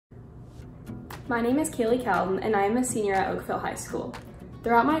My name is Kaile Kalton and I am a senior at Oakville High School.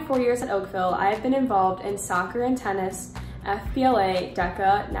 Throughout my 4 years at Oakville, I have been involved in soccer and tennis, FBLA,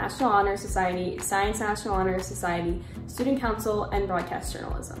 DECA, National Honor Society, Science National Honor Society, Student Council, and broadcast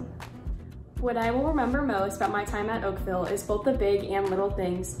journalism. What I will remember most about my time at Oakville is both the big and little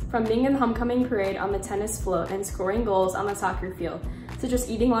things, from being in the homecoming parade on the tennis float and scoring goals on the soccer field, to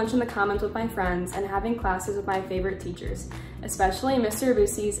just eating lunch in the commons with my friends and having classes with my favorite teachers, especially Mr.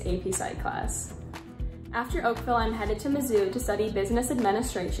 Bussi's AP Psych class. After Oakville, I'm headed to Mizzou to study business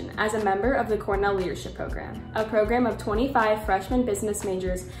administration as a member of the Cornell Leadership Program, a program of 25 freshman business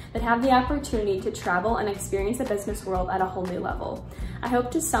majors that have the opportunity to travel and experience the business world at a whole new level. I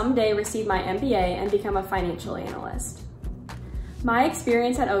hope to someday receive my MBA and become a financial analyst. My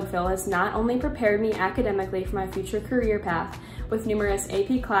experience at Oakville has not only prepared me academically for my future career path with numerous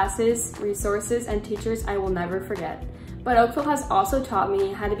AP classes, resources, and teachers I will never forget, but Oakville has also taught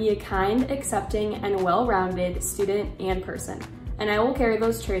me how to be a kind, accepting, and well-rounded student and person, and I will carry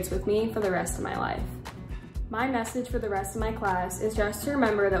those traits with me for the rest of my life. My message for the rest of my class is just to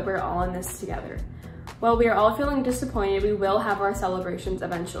remember that we're all in this together. While we are all feeling disappointed, we will have our celebrations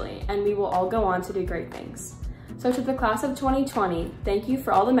eventually, and we will all go on to do great things. So to the class of 2020, thank you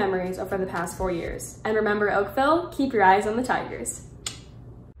for all the memories over the past 4 years. And remember, Oakville, keep your eyes on the Tigers.